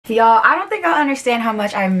Y'all, I don't think I'll understand how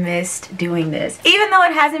much I missed doing this. Even though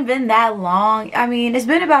it hasn't been that long. I mean, it's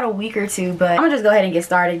been about a week or two, but I'm gonna just go ahead and get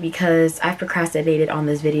started because I've procrastinated on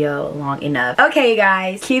this video long enough. Okay, you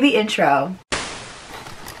guys, cue the intro.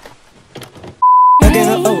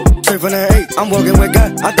 Straight from the 8, I'm walking with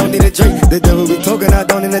God, I don't need a drink. The devil be talking, I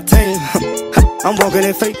don't entertain. I'm walking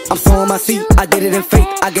in faith, I'm sowing my seed, I did it in faith.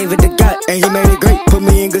 I gave it to God, and he made it great. Put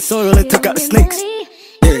me in good soil and took out the snakes.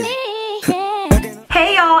 Yeah.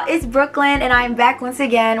 Hey y'all, it's Brooklyn and I'm back once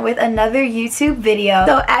again with another YouTube video.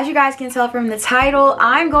 So as you guys can tell from the title,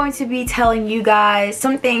 I'm going to be telling you guys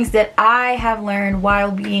some things that I have learned while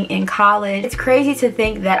being in college. It's crazy to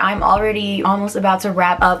think that I'm already almost about to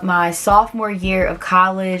wrap up my sophomore year of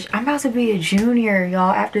college. I'm about to be a junior,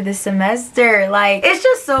 y'all, after this semester. Like, it's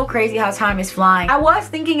just so crazy how time is flying. I was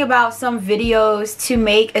thinking about some videos to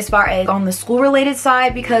make as far as on the school related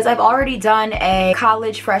side because I've already done a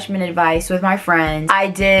college freshman advice with my friends.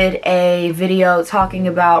 I did a video talking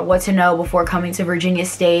about what to know before coming to Virginia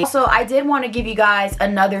State. Also, I did want to give you guys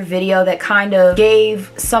another video that kind of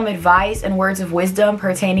gave some advice and words of wisdom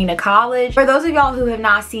pertaining to college. For those of y'all who have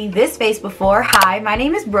not seen this face before, hi, my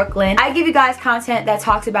name is Brooklyn. I give you guys content that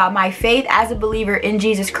talks about my faith as a believer in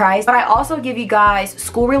Jesus Christ, but I also give you guys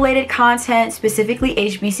school related content, specifically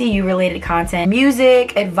HBCU related content,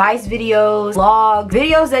 music, advice videos, vlog,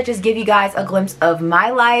 videos that just give you guys a glimpse of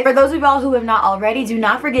my life. For those of y'all who have not already, do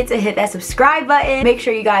not forget to hit that subscribe button. Make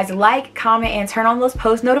sure you guys like, comment, and turn on those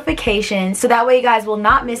post notifications so that way you guys will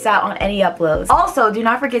not miss out on any uploads. Also, do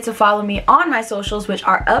not forget to follow me on my socials, which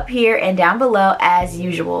are up here and down below as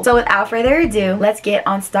usual. So without further ado, let's get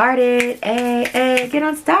on started. Get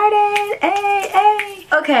on started.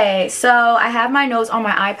 Okay, so I have my notes on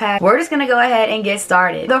my iPad. We're just gonna go ahead and get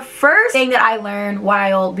started. The first thing that I learned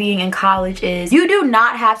while being in college is you do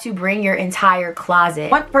not have to bring your entire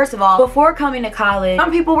closet. First of all, before coming to college,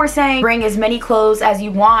 some people were saying bring as many clothes as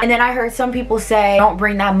you want, and then I heard some people say don't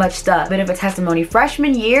bring that much stuff. Bit of a testimony.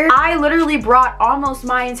 Freshman year, I literally brought almost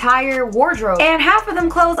my entire wardrobe, and half of them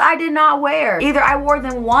clothes I did not wear. Either I wore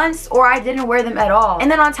them once or I didn't wear them at all.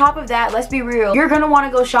 And then on top of that, let's be real, you're gonna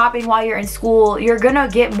want to go shopping while you're in school. You're gonna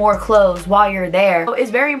get more clothes while you're there. So it's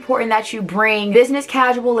very important that you bring business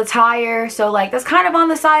casual attire. So like that's kind of on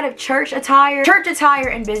the side of church attire. Church attire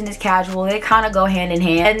and business casual, they kind of go hand in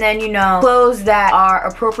hand. And then, you know, clothes that are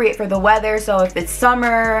appropriate for the weather. So if it's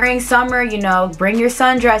summer, spring, summer, you know, bring your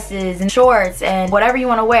sundresses and shorts and whatever you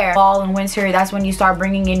want to wear. Fall and winter, that's when you start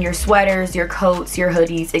bringing in your sweaters, your coats, your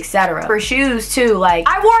hoodies, etc. For shoes too, like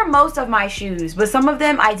I wore most of my shoes, but some of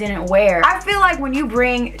them I didn't wear. I feel like when you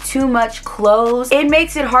bring too much clothes, it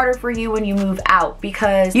makes it harder for you when you move out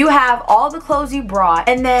because you have all the clothes you brought,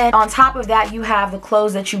 and then on top of that you have the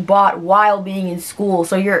clothes that you bought while being in school,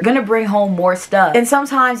 so you're gonna bring home more stuff, and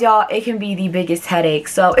sometimes y'all it can be the biggest headache.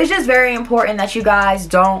 So it's just very important that you guys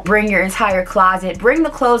don't bring your entire closet. Bring the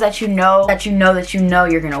clothes that you know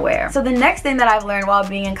you're gonna wear. So the next thing that I've learned while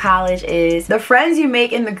being in college is the friends you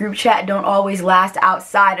make in the group chat don't always last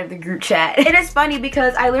outside of the group chat. It is funny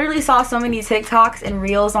because I literally saw so many TikToks and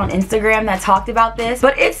reels on Instagram that talked about this,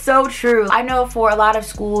 but it's so true. I know for a lot of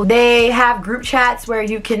schools, they have group chats where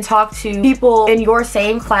you can talk to people in your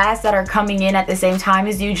same class that are coming in at the same time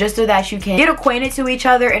as you, just so that you can get acquainted to each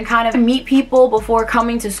other and kind of meet people before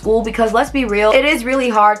coming to school, because let's be real, it is really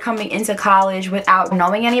hard coming into college without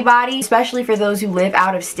knowing anybody, especially for those who live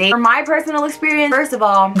out of state. From my personal experience, first of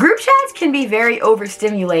all, group chats can be very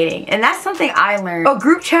overstimulating, and that's something I learned. A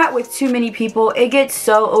group chat with too many people, it gets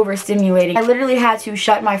so overstimulating. I literally had to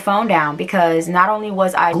shut my phone down because not only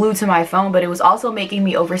was I glued to my phone, but it was also making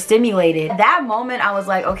me overstimulated. At that moment, I was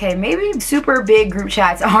like, okay, maybe super big group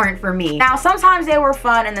chats aren't for me. Now, sometimes they were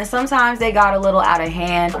fun, and then sometimes they got a little out of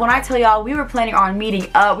hand. When I tell y'all, we were planning on meeting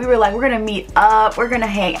up. We were like, we're gonna meet up, we're gonna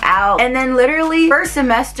hang out. And then literally, first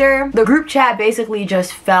semester, the group chat basically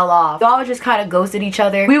just fell off. Y'all just kind of ghosted each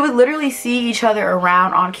other. We would literally see each other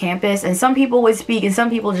around on campus, and some people would speak and some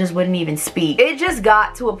people just wouldn't even speak. It just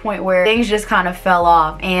got to a point where things just kind of fell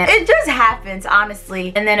off, and it just happens,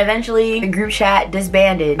 honestly. And then eventually the group chat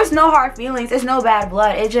disbanded. There's no hard feelings, there's no bad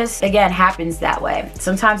blood. It just, again, happens that way.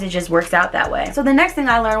 Sometimes it just works out that way. So the next thing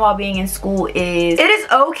I learned while being in school is it is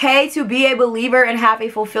okay to be a believer and have a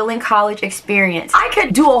fulfilling college experience. I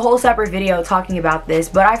could do a whole separate video talking about this,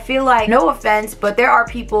 but I feel like, no offense, but there are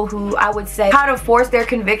people who I would say kind of force their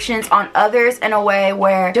convictions on others in a way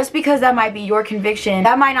where just because that might be your conviction,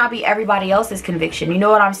 that might not be everybody else's conviction. You know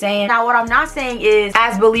what I'm saying? Now, what I'm not saying is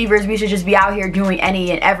as believers we should just be out here doing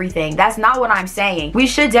any and everything. That's not what I'm saying. We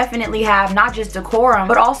should definitely have not just decorum,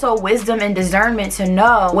 but also wisdom and discernment to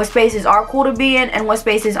know what spaces are cool to be in and what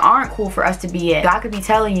spaces aren't cool for us to be in. God could be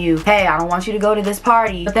telling you, hey, I don't want you to go to this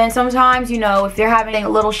party. But then sometimes, you know, if they're having a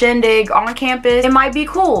little shindig on campus, it might be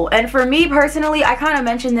cool. And for me personally, I kind of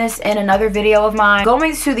mentioned this in another video of mine,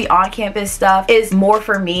 going to the on-campus stuff is more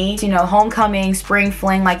for me. You know, homecoming, spring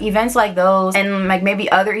fling, like events like those, and like maybe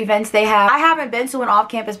other events they have. I haven't been to an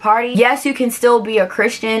off-campus party. Yes, you can still be a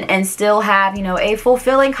Christian and still have, you know, a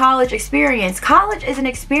fulfilling college experience. College is an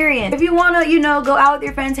experience. If you want to, you know, go out with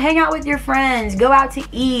your friends, hang out with your friends, go out to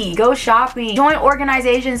eat, go shopping, join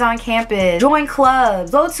organizations on campus, join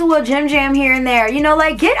clubs, go to a gym jam here and there, you know,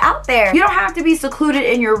 like get out there. You don't have to be secluded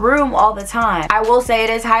in your room all the time. I will say it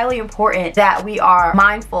is highly important that we are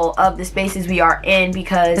mindful of the spaces we are in,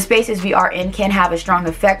 because the spaces we are in can have a strong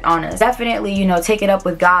effect on us. Definitely, you know, take it up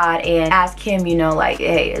with God and ask him, you know, like,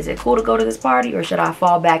 hey, is it cool to go to this party, or should I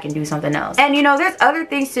fall back and do something else? And you know, there's other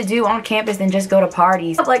things to do on campus than just go to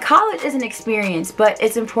parties. Like, college is an experience, but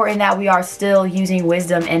it's important that we are still using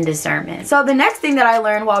wisdom and discernment. So the next thing that I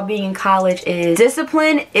learned while being in college is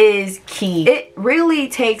discipline is key. It really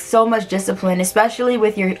takes so much discipline, especially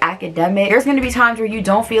with your academic. There's going to be times where you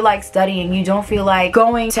don't feel like studying, you don't feel like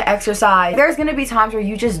going to exercise. There's going to be times where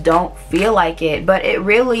you just don't feel like it, but it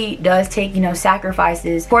really does take, you know,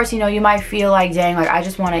 sacrifices. Of course, you know, you might feel like, dang, like I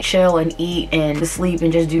just want to chill and eat and sleep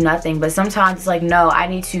and just do nothing, but sometimes it's like, no, I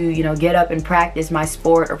need to, you know, get up and practice my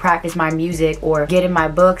sport or practice my music or get in my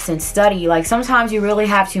books and study. Like, sometimes you really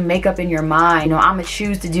have to make up in your mind, you know, I'm gonna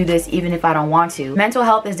choose to do this even if I don't want to. Mental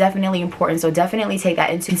health is definitely important, so definitely take that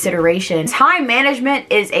into consideration. Time management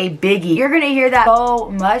is a biggie. You're gonna hear that so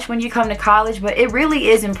much when you come to college, but it really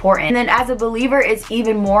is important. And then as a believer, it's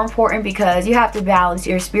even more important because you have to balance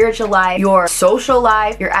your spiritual life, your social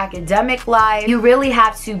life, your academic life. You really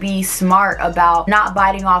have to be smart about not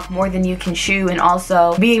biting off more than you can chew, and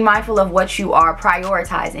also being mindful of what you are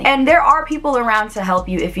prioritizing. And there are people around to help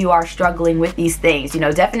you if you are struggling with these things. You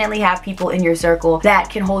know, definitely have people in your circle that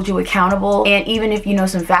can hold you accountable, and even if you know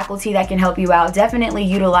some faculty that can help you out, definitely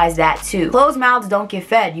utilize that too. Closed mouths don't get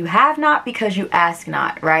fed. You have not because you ask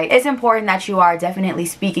not, right? It's important that you are definitely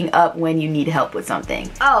speaking up when you need help with something.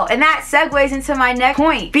 Oh, and that segues into my next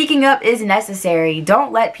point. Speaking up is necessary.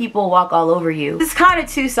 Don't let people walk all over you. It's kind of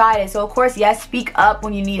two-sided. So of course, yes, speak up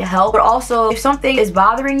when you need help, but also if something is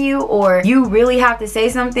bothering you or you really have to say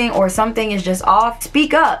something or something is just off,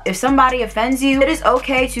 speak up. If somebody offends you, it is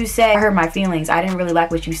okay to say, I hurt my feelings, I didn't really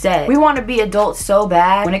like what you said. We want to be adults so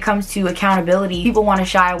bad when it comes to accountability. People want to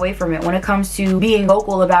shy away from it. When it comes to being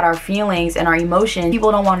vocal about our feelings and our emotions,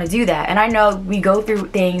 people don't want to do that. And I know we go through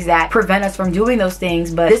things that prevent us from doing those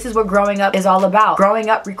things, but this is what growing up is all about. Growing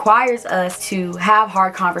up requires us to have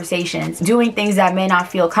hard conversations, doing things that may not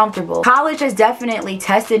feel comfortable. College has definitely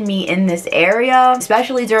tested me in this area,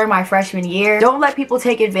 especially during my freshman year. Don't let people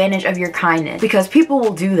take advantage of your kindness, because people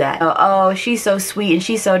will do that. Oh, she's so sweet and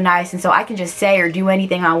she's so nice, and so I can just say or do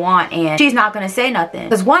anything I want and she's not gonna say nothing.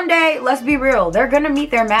 Because one day, let's be real, they're gonna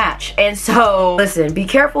meet their match. And so listen, be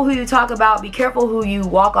careful who you talk about, be careful who you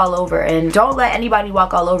walk all over, and don't let anybody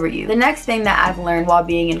walk all over you. The next thing that I've learned while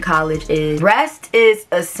being in college is rest is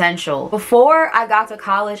essential. Before I got to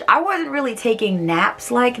college, I wasn't really taking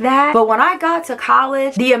naps like that, but when I got to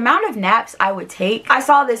college, the amount of naps I would take, I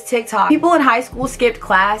saw this TikTok. People in high school skipped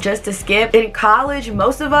class just to skip. In college,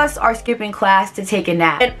 most of us are skipping class to take a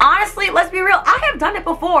nap. And honestly, let's be real, I have done it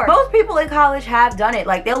before. Most people in college have done it.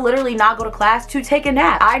 Like, they'll literally not go to class to take a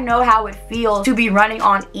nap. I know how it feels to be running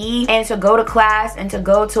on E and to go to class and to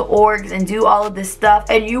go to orgs and do all of this stuff,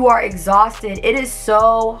 and you are exhausted. It is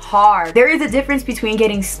so hard. There is a difference between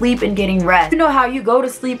getting sleep and getting rest. You know how you go to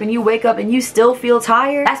sleep and you wake up and you still feel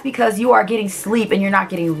tired? That's because you are getting sleep and you're not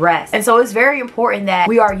getting rest. And so it's very important that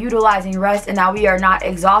we are utilizing rest and that we are not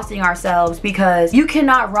exhausting ourselves, because you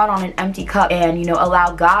cannot run on an empty cup and, you know,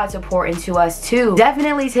 allow God to pour into us too.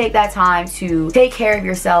 Definitely take that time to take care of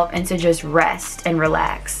yourself and to just rest and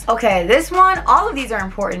relax. Okay, this one, all of these are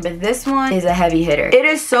important, but this one is a heavy hitter. It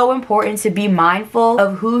is so important to be mindful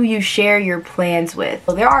of who you share your plans with.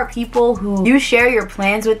 So there are people who you share your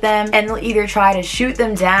plans with them and they'll either try to shoot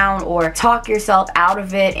them down or talk yourself out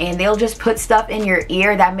of it, and they'll just put stuff in your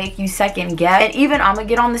ear that make you second guess. And even, I'm gonna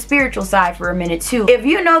get on the spiritual side for a minute too. If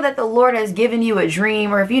you know that the Lord has given you a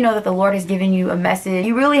dream, or if you know that the Lord has given you a message,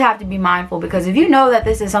 you really have to be mindful, because if you know that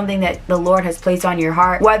this is something that the Lord has placed on your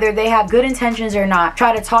heart, whether they have good intentions or not,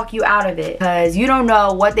 try to talk you out of it, because you don't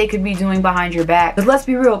know what they could be doing behind your back. Because let's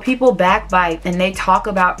be real, people backbite and they talk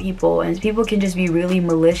about people, and people can just be really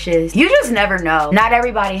malicious. You just never know. Not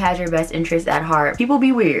everybody has your best interest at heart. People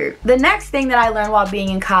be weird. The next thing that I learned while being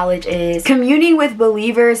in college is communing with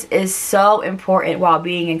believers is so important while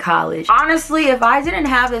being in college. Honestly, if I didn't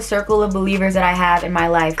have the circle of believers that I have in my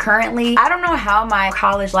life currently, I don't know how my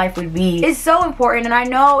college life would be. It's so important, and I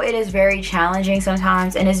know know it is very challenging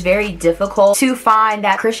sometimes and it's very difficult to find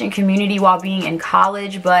that Christian community while being in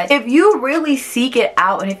college, but if you really seek it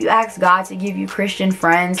out and if you ask God to give you Christian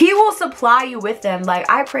friends, he will supply you with them. Like,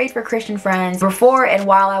 I prayed for Christian friends before and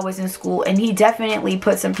while I was in school, and he definitely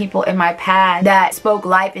put some people in my path that spoke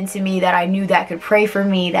life into me, that I knew that could pray for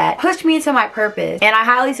me, that pushed me into my purpose. And I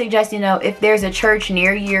highly suggest, you know, if there's a church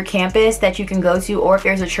near your campus that you can go to, or if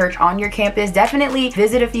there's a church on your campus, definitely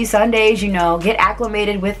visit a few Sundays, you know, get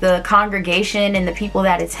acclimated with the congregation and the people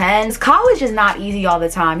that attend. College is not easy all the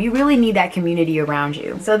time. You really need that community around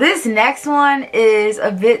you. So this next one is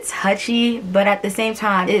a bit touchy, but at the same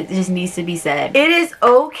time, it just needs to be said. It is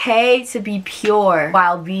okay to be pure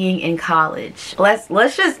while being in college. Let's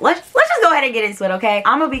just go ahead and get into it, okay?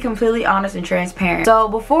 I'm gonna be completely honest and transparent. So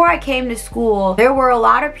before I came to school, there were a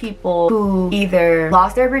lot of people who either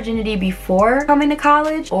lost their virginity before coming to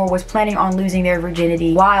college or was planning on losing their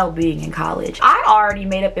virginity while being in college. I already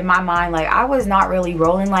made up in my mind, like, I was not really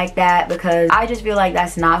rolling like that because I just feel like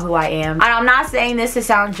that's not who I am. And I'm not saying this to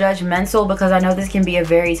sound judgmental because I know this can be a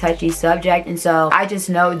very touchy subject, and so I just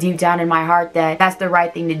know deep down in my heart that that's the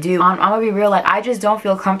right thing to do. I'm gonna be real, like, I just don't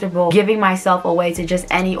feel comfortable giving myself away to just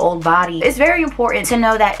any old body. It's very important to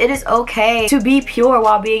know that it is okay to be pure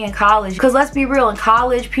while being in college, because let's be real, in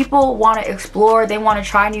college people want to explore, they want to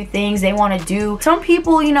try new things, they want to do. Some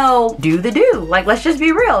people, you know, do. Like, let's just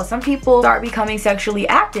be real, some people start becoming sexually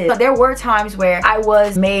active. But there were times where I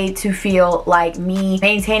was made to feel like me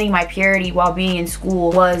maintaining my purity while being in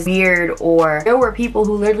school was weird, or there were people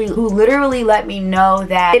who literally let me know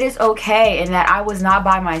that it is okay and that I was not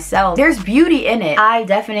by myself. There's beauty in it. I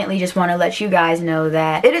definitely just want to let you guys know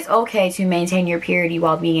that it is okay to maintain your purity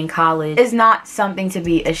while being in college. It's not something to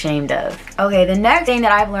be ashamed of. Okay, the next thing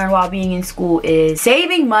that I've learned while being in school is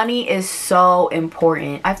saving money is so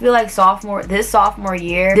important. I feel like this sophomore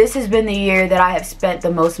year, this has been the year that I have spent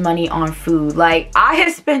the most money on food. Like, I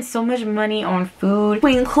have spent so much money on food,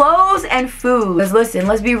 between clothes and food. Because listen,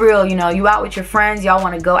 let's be real, you know, you out with your friends, y'all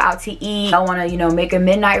want to go out to eat, y'all want to, you know, make a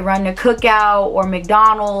midnight run to Cookout or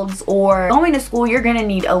McDonald's, or going to school, you're gonna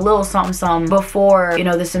need a little something before, you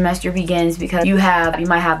know, the semester begins, because you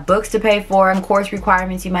might have books to pay for, course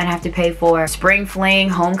requirements you might have to pay for, spring fling,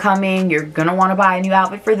 homecoming, you're gonna want to buy a new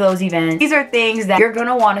outfit for those events. These are things that you're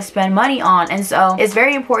gonna want to spend money on, and so it's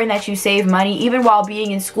very important that you save money even while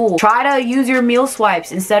being in school. Try to use your meal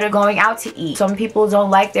swipes instead of going out to eat. Some people don't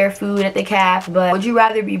like their food at the caf, but would you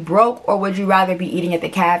rather be broke or would you rather be eating at the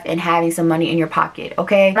caf and having some money in your pocket?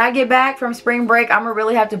 Okay, when I get back from spring break, I'm gonna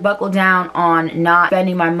really have to buckle down on not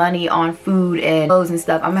spending my money on food and clothes and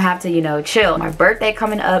stuff. I'm gonna have to, you know, chill. My birthday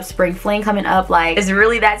coming up, spring fling coming up, like, it's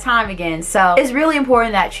really that time again. So it's really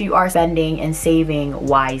important that you are spending and saving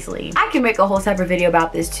wisely. I can make a whole separate video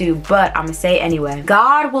about this too, but I'm gonna say it anyway.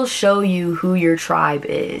 God will show you who your tribe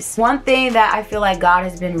is. One thing that I feel like God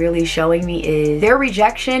has been really showing me is their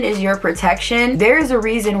rejection is your protection. There's a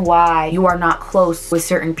reason why you are not close with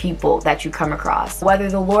certain people that you come across. Whether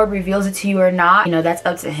the Lord reveals it to you or not, you know, that's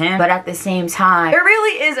up to him. But at the same time, there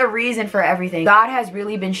really is a reason for everything. God has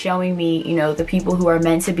really been showing me, you know, the people who are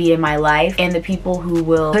meant to be in my life and the people who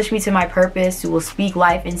will push me to my purpose, who will speak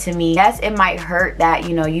life into me. Yes, it might hurt that,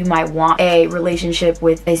 you know, you might want a relationship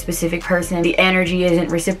with a specific person, the energy isn't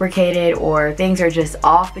reciprocated, or things are just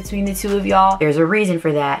off between the two of y'all. There's a reason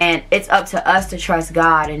for that, and it's up to us to trust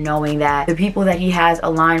God and knowing that the people that he has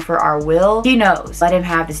aligned for our will, he knows. Let him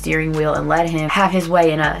have the steering wheel and let him have his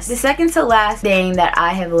way in us. The second to last thing that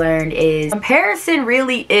I have learned is comparison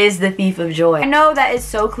really is the thief of joy. I know that it's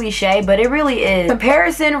so cliche, but it really is.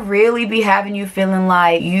 Comparison really be having you feeling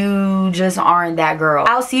like you just aren't that girl.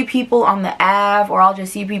 I'll see people on the Ave, or I'll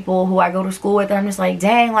just see people who I go to school with, and I'm just like,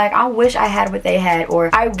 dang, like, I wish I had what they had, or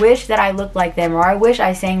I wish that I looked like them, or I wish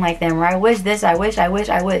I sang like them, or I wish this, I wish.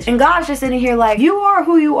 And God's just sitting here like, you are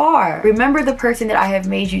who you are. Remember the person that I have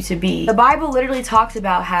made you to be. The Bible literally talks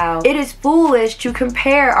about how it is foolish to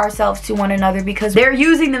compare ourselves to one another because they're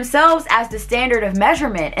using themselves as the standard of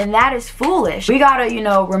measurement, and that is foolish. We gotta, you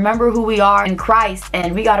know, remember who we are in Christ,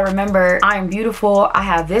 and we gotta remember, I am beautiful, I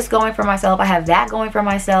have this going for myself, I have that going for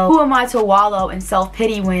myself. Who am I to wallow in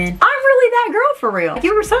self-pity when I'm really that girl for real?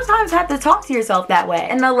 You sometimes have to talk to yourself that way.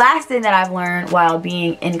 And the last thing that I've learned while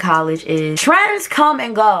being in college is trends come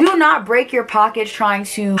and go. Do not break your pockets trying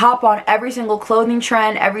to hop on every single clothing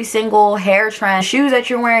trend, every single hair trend. Shoes that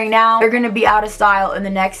you're wearing now, they're gonna be out of style in the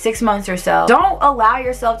next 6 months or so. Don't allow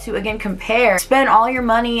yourself to, again, compare. Spend all your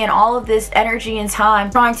money and all of this energy and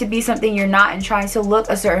time trying to be something you're not and trying to look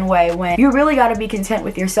a certain way when you really gotta be content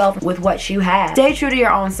with yourself, with what you have. Stay true to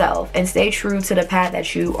your own self and stay true to the path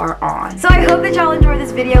that you are on. So I hope that y'all enjoyed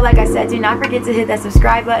this video. Like I said, do not forget to hit that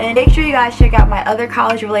subscribe button. Make sure you guys check out my other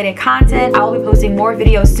college related content. I will be posting more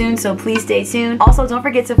videos soon, so please stay tuned. Also, don't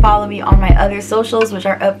forget to follow me on my other socials, which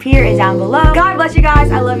are up here and down below. God bless you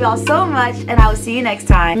guys. I love y'all so much, and I will see you next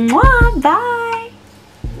time. Mwah, bye.